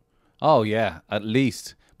 Oh yeah, at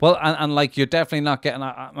least. Well, and like you're definitely not getting,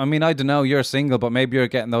 I mean, I don't know, you're single, but maybe you're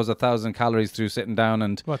getting those 1,000 calories through sitting down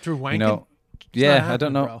and. What, through wanking? Yeah, I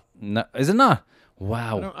don't know. Bro. No, is it not?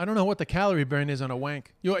 Wow. I don't know what the calorie burn is on a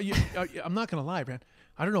wank. I'm not going to lie, man.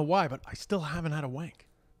 I don't know why, but I still haven't had a wank.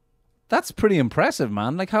 That's pretty impressive,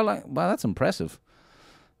 man. Like how long? Wow, that's impressive.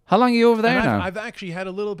 How long are you over there now? I've actually had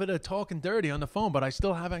a little bit of talking dirty on the phone, but I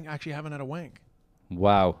still haven't had a wank.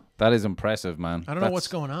 Wow. That is impressive, man. I don't know what's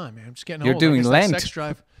going on, man. I'm just getting You're old. doing Lent. Sex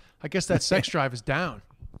drive. I guess that sex drive is down.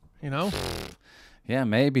 You know? Yeah,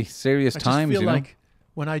 maybe. Serious I just times, feel you know? like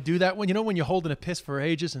when I do that, when you're holding a piss for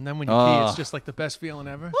ages, and then when you pee, it's just like the best feeling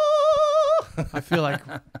ever. I feel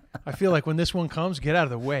like when this one comes, get out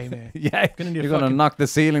of the way, man. Yeah, you're gonna knock the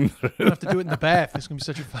ceiling through. I'm gonna have to do it in the bath. It's gonna be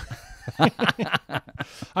such a fun.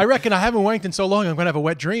 I reckon I haven't wanked in so long, I'm gonna have a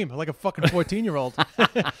wet dream, like a fucking 14-year-old.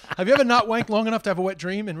 Have you ever not wanked long enough to have a wet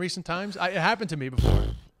dream in recent times? It happened to me before.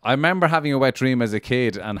 I remember having a wet dream as a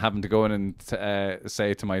kid and having to go in and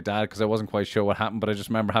say to my dad, because I wasn't quite sure what happened, but I just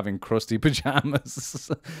remember having crusty pajamas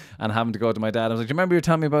and having to go to my dad. I was like, do you remember you were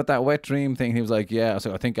telling me about that wet dream thing? He was like, yeah.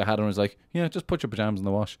 So I think I had him. I was like, yeah, just put your pajamas in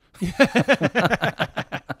the wash.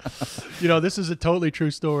 This is a totally true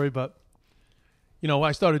story, but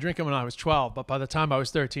I started drinking when I was 12, but by the time I was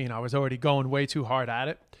 13, I was already going way too hard at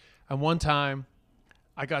it. And one time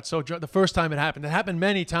I got so drunk. The first time it happened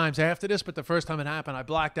many times after this, but the first time it happened, I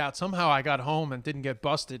blacked out. Somehow I got home and didn't get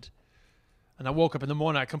busted. And I woke up in the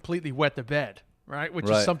morning, I completely wet the bed, right? Which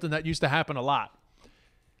is something that used to happen a lot.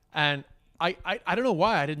 And I don't know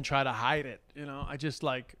why I didn't try to hide it. I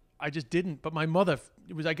just didn't. But my mother,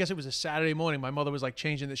 I guess it was a Saturday morning. My mother was like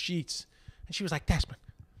changing the sheets. And she was like, Desmond,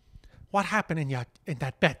 what happened in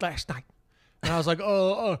that bed last night? And I was like,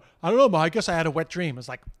 I don't know, Ma. I guess I had a wet dream. I was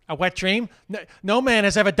like, a wet dream? No man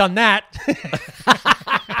has ever done that.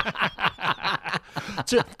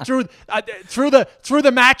 through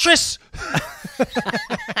the mattress.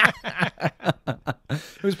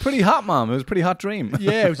 It was pretty hot, Mom. It was a pretty hot dream.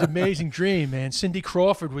 Yeah, it was an amazing dream, man. Cindy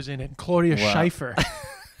Crawford was in it, and Claudia Schiffer.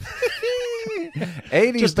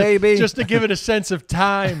 80s, baby. Just to give it a sense of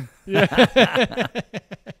time. Yeah.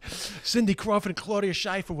 Cindy Crawford and Claudia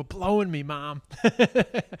Schiffer were blowing me, Mom.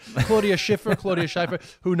 Claudia Schiffer,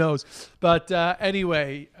 who knows? But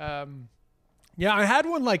anyway, yeah, I had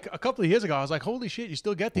one like a couple of years ago. I was like, holy shit, you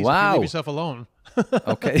still get these if you leave yourself alone.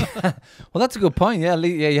 Okay. Well, that's a good point. Yeah,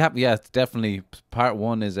 you have. Yeah, it's definitely part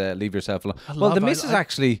one is leave yourself alone. Well, the missus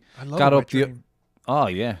actually got up the. Oh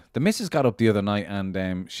yeah, the missus got up the other night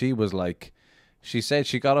and she was like, she said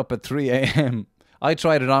she got up at 3 a.m. I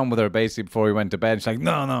tried it on with her basically before we went to bed. She's like,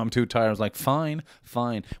 no, I'm too tired. I was like, fine.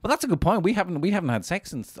 Well, that's a good point. We haven't had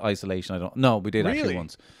sex since isolation. No, we did actually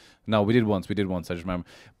once. No, we did once. I just remember.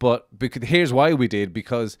 But here's why we did,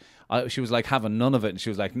 because she was like having none of it, and she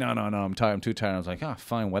was like, no, I'm tired. I'm too tired. I was like,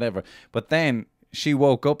 fine, whatever. But then she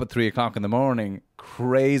woke up at 3 o'clock in the morning,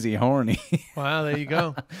 crazy horny. Wow, there you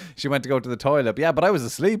go. She went to go to the toilet. Yeah, but I was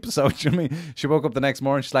asleep. So, you know what I mean? She woke up the next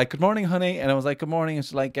morning. She's like, good morning, honey. And I was like, good morning. And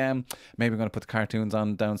she's like, maybe I'm going to put the cartoons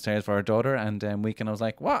on downstairs for our daughter. And I was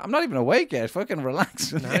like, what? I'm not even awake yet. Fucking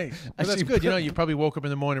relax. Nice. Well, that's good. You probably woke up in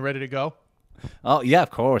the morning ready to go. Oh, yeah,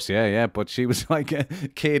 of course. Yeah. But she was like a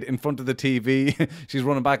kid in front of the TV. She's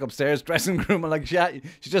running back upstairs, dressing room. And like, she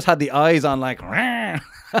just had the eyes on like,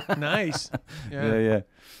 nice. Yeah.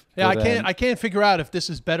 Yeah, but, I can't figure out if this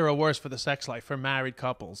is better or worse for the sex life for married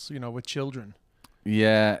couples, with children.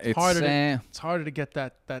 Yeah, it's harder to get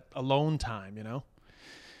that alone time,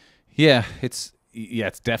 Yeah, it's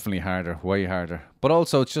definitely harder, way harder. But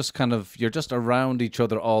also, it's just kind of, you're just around each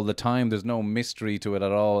other all the time. There's no mystery to it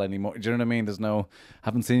at all anymore. Do you know what I mean? There's no,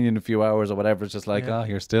 haven't seen you in a few hours or whatever. It's just like,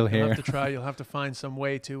 you're still here. You'll have to try. You'll have to find some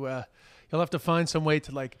way to.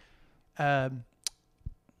 Like,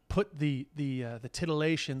 put the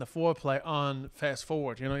titillation, the foreplay on fast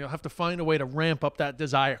forward. You'll have to find a way to ramp up that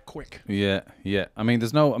desire quick. Yeah. I mean,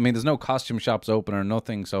 there's no costume shops open or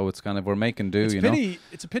nothing, so it's kind of, we're making do.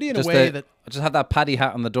 It's a pity in a way that I just have that paddy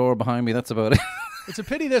hat on the door behind me. That's about it. It's a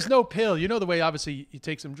pity there's no pill. The way obviously you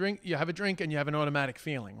take some drink, you have a drink, and you have an automatic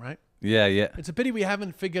feeling, right? Yeah. It's a pity we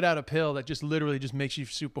haven't figured out a pill that just literally just makes you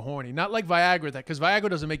super horny. Not like Viagra, because Viagra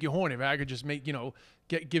doesn't make you horny. Viagra just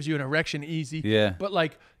gives you an erection easy. Yeah. But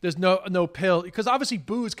like, there's no pill, because obviously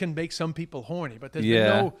booze can make some people horny, but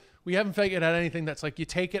there's we haven't figured out anything that's like you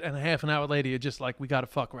take it and a half an hour later you're just like, we gotta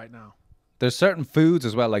fuck right now. There's certain foods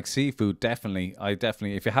as well, like seafood. Definitely,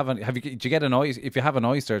 if you haven't, did you get an oyster? If you have an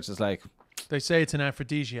oyster, it's just like, they say it's an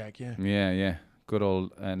aphrodisiac. Yeah. Good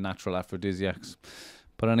old natural aphrodisiacs.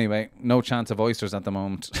 But anyway, no chance of oysters at the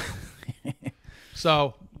moment.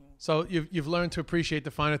 So you've learned to appreciate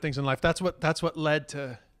the finer things in life. That's what led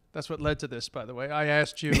to this. By the way, I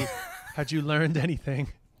asked you, had you learned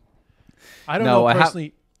anything? I don't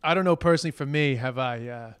know personally. For me, have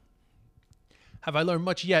I learned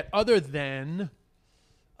much yet, other than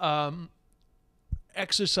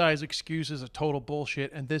exercise excuses are total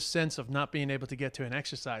bullshit, and this sense of not being able to get to an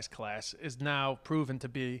exercise class is now proven to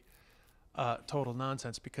be total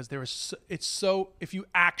nonsense, because if you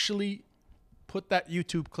actually put that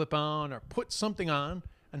YouTube clip on or put something on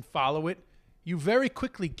and follow it, you very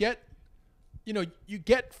quickly get, you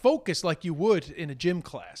get focused like you would in a gym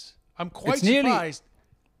class. I'm quite surprised.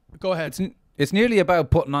 Go ahead. It's nearly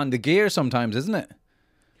about putting on the gear sometimes, isn't it?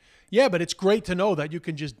 Yeah, but it's great to know that you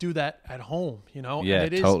can just do that at home, Yeah,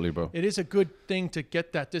 and totally, bro. It is a good thing to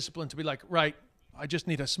get that discipline to be like, right, I just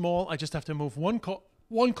have to move one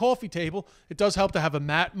coffee table. It does help to have a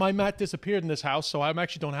mat. My mat disappeared in this house, so I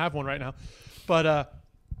actually don't have one right now. But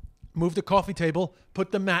move the coffee table,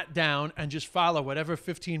 put the mat down, and just follow whatever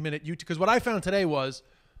 15-minute YouTube. Because what I found today was,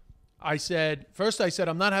 I said,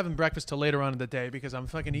 I'm not having breakfast till later on in the day because I'm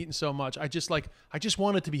fucking eating so much. I just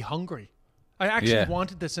wanted to be hungry. I actually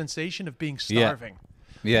wanted the sensation of being starving.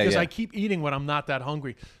 Yeah. Because I keep eating when I'm not that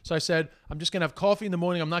hungry. So I said, I'm just going to have coffee in the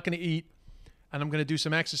morning. I'm not going to eat, and I'm going to do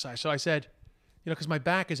some exercise. So I said, because my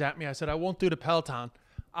back is at me, I said, I won't do the Peloton,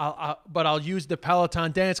 but I'll use the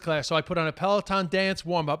Peloton dance class. So I put on a Peloton dance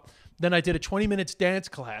warm-up. Then I did a 20 minutes dance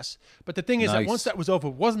class. But the thing is that once that was over,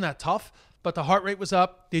 it wasn't that tough, but the heart rate was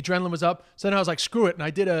up, the adrenaline was up. So then I was like, screw it. And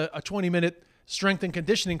I did a 20-minute strength and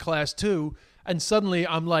conditioning class too. And suddenly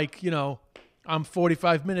I'm like, I'm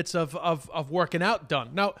 45 minutes of working out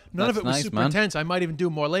done. Now, none of it was super intense. I might even do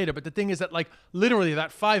more later. But the thing is that, like, literally that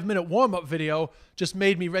 5-minute warm-up video just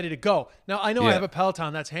made me ready to go. Now, I know I have a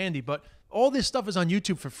Peloton. That's handy. But all this stuff is on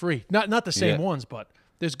YouTube for free. Not the same ones, but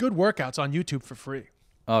there's good workouts on YouTube for free.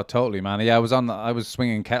 Oh, totally, man. Yeah, I was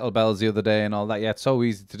swinging kettlebells the other day and all that. Yeah, it's so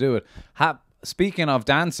easy to do it. Speaking of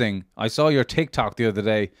dancing, I saw your TikTok the other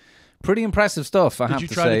day. Pretty impressive stuff, I have to say.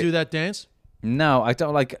 Did you try to do that dance? No, I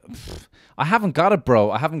don't I haven't got it,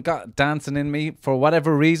 bro. I haven't got dancing in me for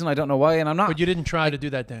whatever reason. I don't know why, and I'm not. But you didn't try to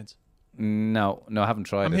do that dance? No, I haven't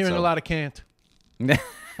tried it. I'm hearing a lot of can't.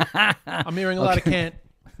 I'm hearing a lot of can't.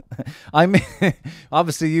 I mean,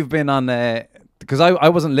 obviously you've been on, because I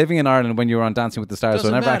wasn't living in Ireland when you were on Dancing with the Stars, so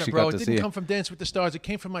I never actually got to see it. It didn't come from Dancing with the Stars. It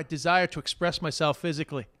came from my desire to express myself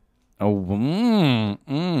physically. Oh,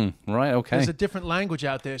 right, okay. There's a different language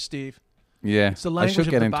out there, Steve. Yeah, it's the language I should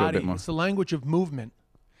get of the into body. it a bit more. It's the language of movement.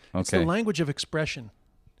 Okay. It's the language of expression.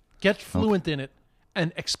 Get fluent in it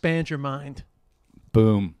and expand your mind.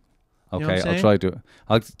 Boom. Okay, I'll try to do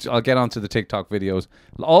it. I'll get onto the TikTok videos.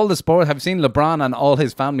 All the sport. Have you seen LeBron and all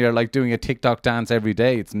his family are like doing a TikTok dance every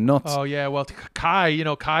day? It's nuts. Oh yeah, well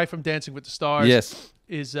Kai from Dancing with the Stars. Yes.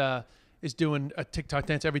 Is doing a TikTok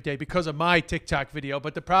dance every day because of my TikTok video.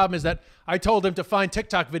 But the problem is that I told him to find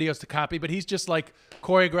TikTok videos to copy, but he's just like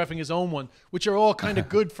choreographing his own one, which are all kind of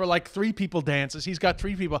good for like 3 people dances. He's got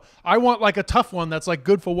 3 people. I want like a tough one that's like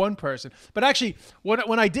good for 1 person. But actually,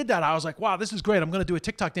 when I did that, I was like, wow, this is great. I'm going to do a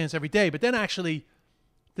TikTok dance every day. But then actually,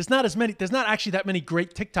 there's not actually that many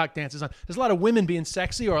great TikTok dances on. There's a lot of women being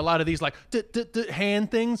sexy or a lot of these like hand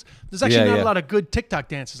things. There's actually not a lot of good TikTok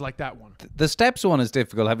dances like that one. The steps one is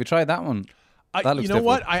difficult. Have you tried that one? That looks difficult.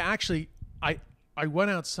 What? I went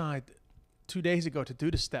outside 2 days ago to do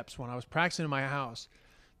the steps when I was practicing in my house.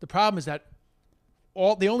 The problem is that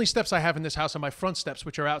the only steps I have in this house are my front steps,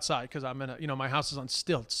 which are outside because I'm in my house is on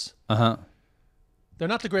stilts. They're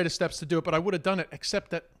not the greatest steps to do it, but I would have done it,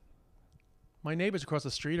 except that my neighbors across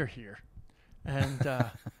the street are here, and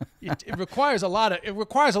it requires a lot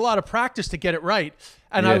of practice to get it right.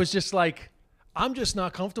 And I was just like, I'm just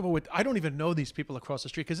not comfortable with. I don't even know these people across the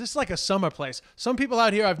street because this is like a summer place. Some people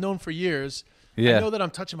out here I've known for years. Yeah. I know that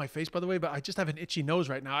I'm touching my face, by the way, but I just have an itchy nose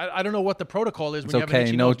right now. I don't know what the protocol is when you have an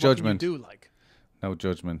itchy nose. Judgment. What can you do? Like, no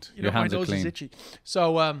judgment. Your hands my nose are clean. is itchy.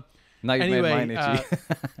 So now you've made mine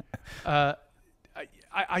itchy.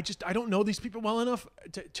 I don't know these people well enough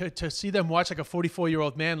to see them watch like a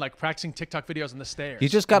 44-year-old man like practicing TikTok videos on the stairs. You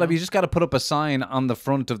just gotta put up a sign on the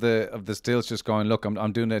front of the stills, just going, look,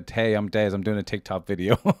 I'm doing it. Hey, I'm Des. I'm doing a TikTok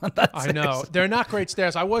video. I know they're not great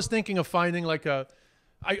stairs. I was thinking of finding like I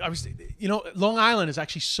was Long Island is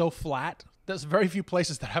actually so flat. There's very few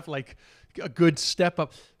places that have like a good step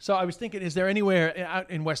up. So I was thinking, is there anywhere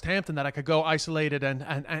out in West Hampton that I could go isolated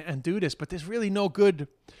and do this? But there's really no good.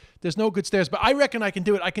 There's no good stairs, but I reckon I can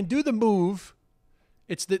do it. I can do the move.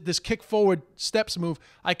 It's this kick forward steps move.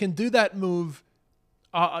 I can do that move,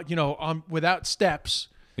 without steps.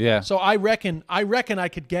 Yeah. So I reckon I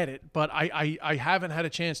could get it, but I haven't had a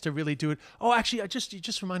chance to really do it. Oh, actually, you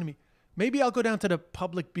just reminded me. Maybe I'll go down to the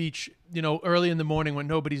public beach, early in the morning when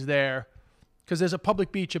nobody's there, because there's a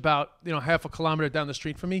public beach about half a kilometer down the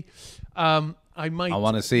street from me. I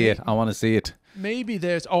want to see it. I want to see it. Maybe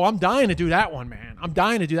there's. Oh, I'm dying to do that one, man. I'm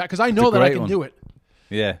dying to do that because I know that I can do it.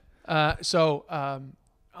 Yeah. So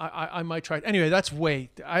I might try it. Anyway, that's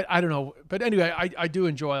I don't know, but anyway, I do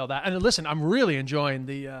enjoy all that. And listen, I'm really enjoying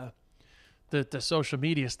the social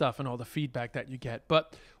media stuff and all the feedback that you get.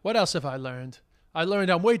 But what else have I learned? I learned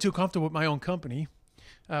I'm way too comfortable with my own company.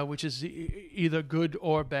 which is either good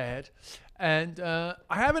or bad. And I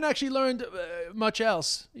haven't actually learned much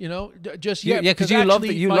else, just yet. Yeah, because you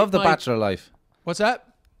love the Bachelor life. What's that?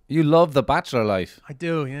 You love the Bachelor life. I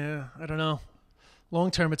do, yeah. I don't know. Long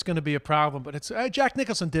term, it's going to be a problem, but it's Jack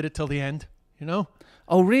Nicholson did it till the end,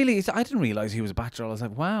 Oh, really? I didn't realize he was a bachelor. I was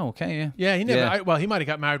like, wow, okay, yeah. Yeah, he never. Well, he might have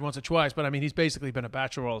got married once or twice, but I mean, he's basically been a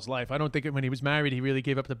bachelor all his life. I don't think when he was married, he really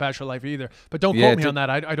gave up the bachelor life either. But don't quote me on that.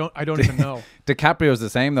 I don't even know. DiCaprio's the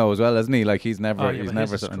same though, as well, isn't he? Like he's never. Oh, yeah, he's but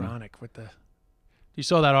never his is chronic with the. You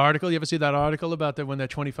saw that article? You ever see that article about that when they're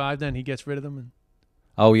 25, then he gets rid of them? And...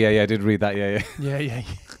 Oh yeah, I did read that. Yeah. Yeah.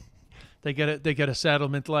 They get a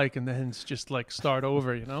settlement and then it's just start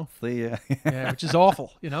over, See, yeah, which is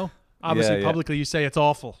awful, Obviously, publicly you say it's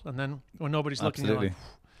awful, and then when nobody's looking, you're like,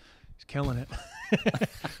 he's killing it.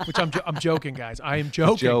 Which I'm joking, guys. I am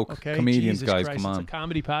joking. Joke, okay, comedians, Jesus guys, Christ, come on. It's a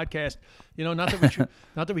comedy podcast.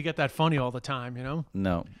 Not that we get that funny all the time.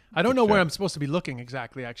 No, I don't know where I'm supposed to be looking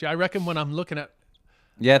exactly. Actually, I reckon when I'm looking at.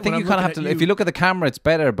 Yeah, I think you kind of have to. If you look at the camera, it's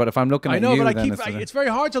better. But if I'm looking at you, but it's very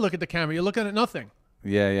hard to look at the camera. You're looking at nothing.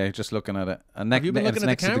 Yeah, just looking at it. And have you been looking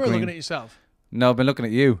at the camera or looking at yourself? No, I've been looking at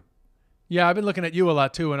you. Yeah, I've been looking at you a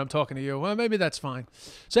lot too when I'm talking to you. Well, maybe that's fine.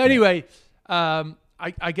 So anyway,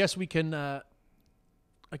 I guess we can. I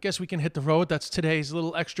guess we can hit the road. That's today's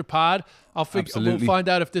little extra pod. We'll find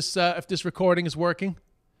out if this recording is working.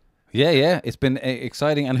 Yeah. It's been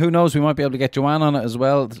exciting, and who knows, we might be able to get Joanne on it as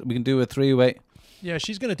well. We can do a 3-way. Yeah,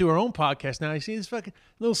 she's going to do her own podcast now. You see this fucking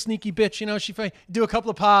little sneaky bitch, she do a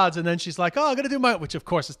couple of pods and then she's like, oh, I'm going to do my, which of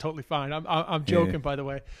course is totally fine. I'm joking, by the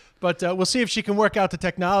way. But we'll see if she can work out the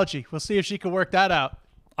technology. We'll see if she can work that out.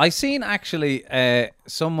 I seen actually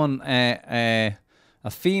someone, a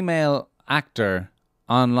female actor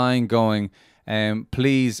online going,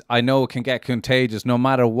 please, I know it can get contagious no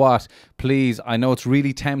matter what. Please, I know it's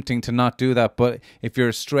really tempting to not do that, but if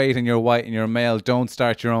you're straight and you're white and you're male, don't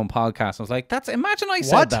start your own podcast. I was like, imagine I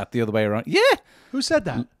said that the other way around. Yeah. Who said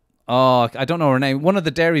that? Oh, I don't know her name. One of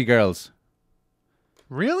the Dairy Girls.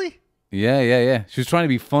 Really? Yeah. She was trying to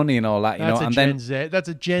be funny and all that, That's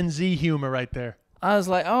a Gen Z humor right there. I was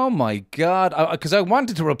like, oh my God. Because I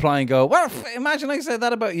wanted to reply and go, well, imagine I said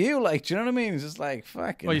that about you. Do you know what I mean? It's just like,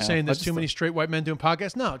 fucking Well, you're saying there's too many straight white men doing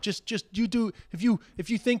podcasts? No, just you do. If you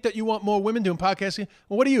think that you want more women doing podcasting,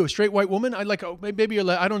 well, what are you, a straight white woman? Maybe you're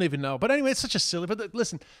I don't even know. But anyway, it's such a silly, but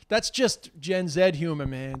listen, that's just Gen Z humor,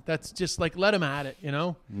 man. That's just let them at it,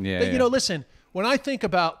 Yeah. Listen, when I think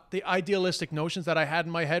about the idealistic notions that I had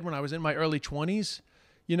in my head when I was in my early 20s,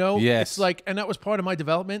 yes. It's and that was part of my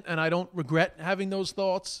development, and I don't regret having those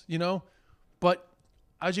thoughts, But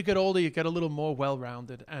as you get older, you get a little more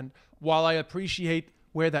well-rounded. And while I appreciate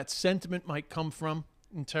where that sentiment might come from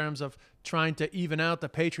in terms of trying to even out the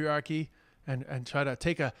patriarchy and try to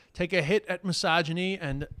take a hit at misogyny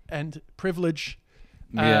and privilege,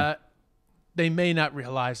 they may not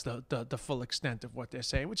realize the full extent of what they're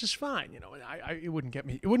saying, which is fine. It wouldn't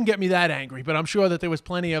get me that angry, but I'm sure that there was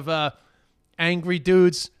plenty of angry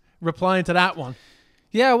dudes replying to that one.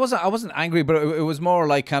 Yeah, I wasn't angry, but it was more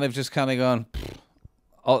like kind of going.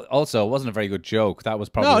 Also, it wasn't a very good joke. That was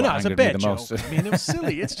probably what angered me the most. I mean, it was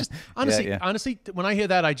silly. It's just honestly, when I hear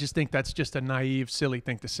that, I just think that's just a naive, silly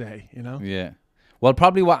thing to say. Yeah. Well,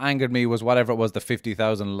 probably what angered me was whatever it was, the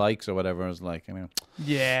 50,000 likes or whatever. It was like,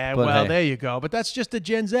 Yeah, well, there you go. But that's just the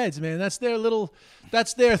Gen Zs, man.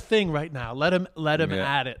 That's their thing right now. Let them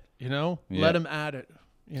at it. Yeah. Let them at it.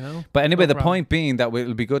 But anyway, the point being that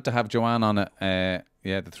it'll be good to have Joanne on it.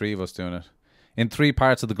 The three of us doing it in 3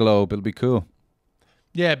 parts of the globe. It'll be cool.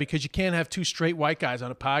 Yeah, because you can't have 2 straight white guys on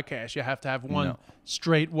a podcast. You have to have one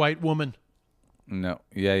straight white woman. No.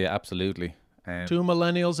 Yeah, absolutely. 2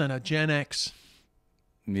 millennials and a Gen X.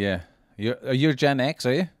 Yeah. You're Gen X,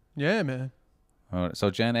 are you? Yeah, man. All right, so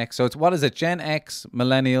Gen X. So what is it? Gen X,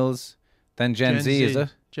 millennials, then Gen Z, is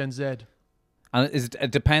it? Gen Z. And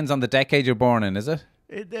it depends on the decade you're born in, is it?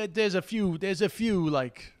 There's a few there's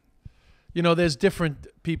different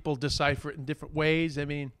people decipher it in different ways. I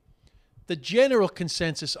mean, the general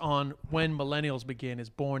consensus on when millennials begin is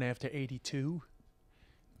born after 82.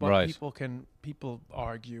 But right. people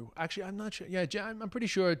argue. Actually, I'm not sure. Yeah, I'm pretty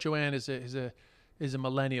sure Joanne is a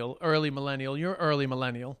millennial, early millennial. You're early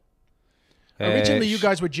millennial. Originally, you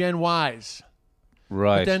guys were Gen Ys.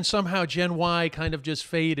 Right. But then somehow Gen Y kind of just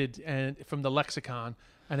faded from the lexicon,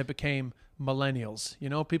 and it became millennials.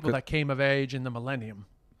 People that came of age in the millennium.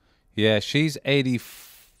 Yeah, she's 80.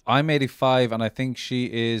 I'm 85, and I think she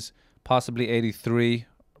is possibly 83,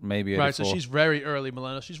 maybe 84. Right, so she's very early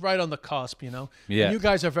millennial. She's right on the cusp, Yeah. And you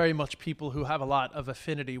guys are very much people who have a lot of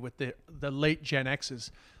affinity with the late Gen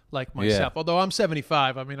X's, like myself. Yeah. Although I'm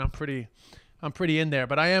 75, I mean, I'm pretty I'm pretty in there,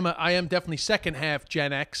 but I am definitely second half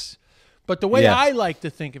Gen X. But the way I like to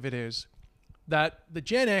think of it is that the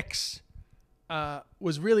Gen X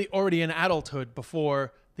was really already in adulthood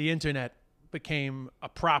before the internet became a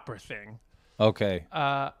proper thing. Okay.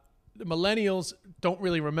 The millennials don't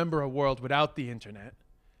really remember a world without the internet.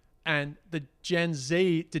 And the Gen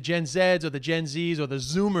Zs or the Gen Zs or the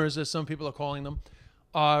Zoomers, as some people are calling them,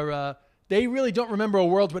 are they really don't remember a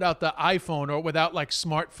world without the iPhone or without like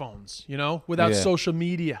smartphones, without social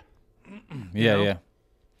media. Yeah.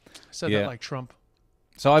 I said that like Trump.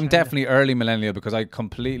 So I'm definitely early millennial because I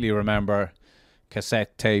completely remember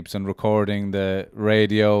cassette tapes and recording the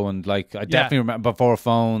radio and like I definitely remember before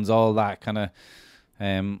phones, all that kind of.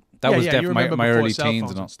 That was definitely my early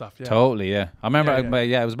teens and stuff. Yeah. Totally, yeah. I remember.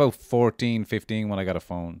 It was about 14, 15 when I got a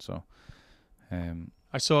phone. So,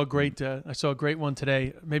 I saw a great one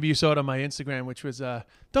today. Maybe you saw it on my Instagram, which was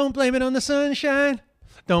 "Don't blame it on the sunshine,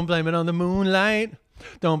 don't blame it on the moonlight,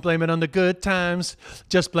 don't blame it on the good times,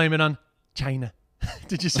 just blame it on China."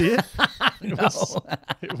 Did you see it?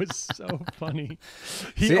 It was so funny.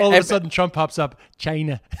 All of a sudden, Trump pops up,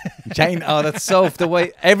 China. China. Oh, that's so the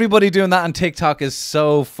way everybody doing that on TikTok is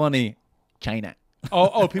so funny. China.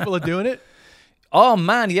 Oh, people are doing it. Oh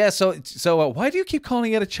man, yeah. So why do you keep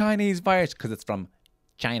calling it a Chinese virus? Because it's from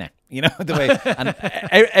China. The way, and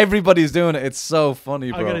everybody's doing it. It's so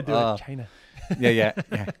funny, bro. I'm gonna do it, China. Yeah.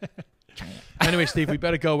 China. Anyway, Steve, we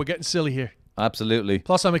better go. We're getting silly here. Absolutely.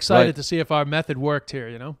 Plus, I'm excited to see if our method worked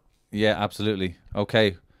here, Yeah, absolutely.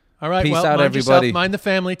 Okay. All right. Peace out, mind everybody. Yourself, mind the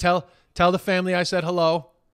family. Tell the family I said hello.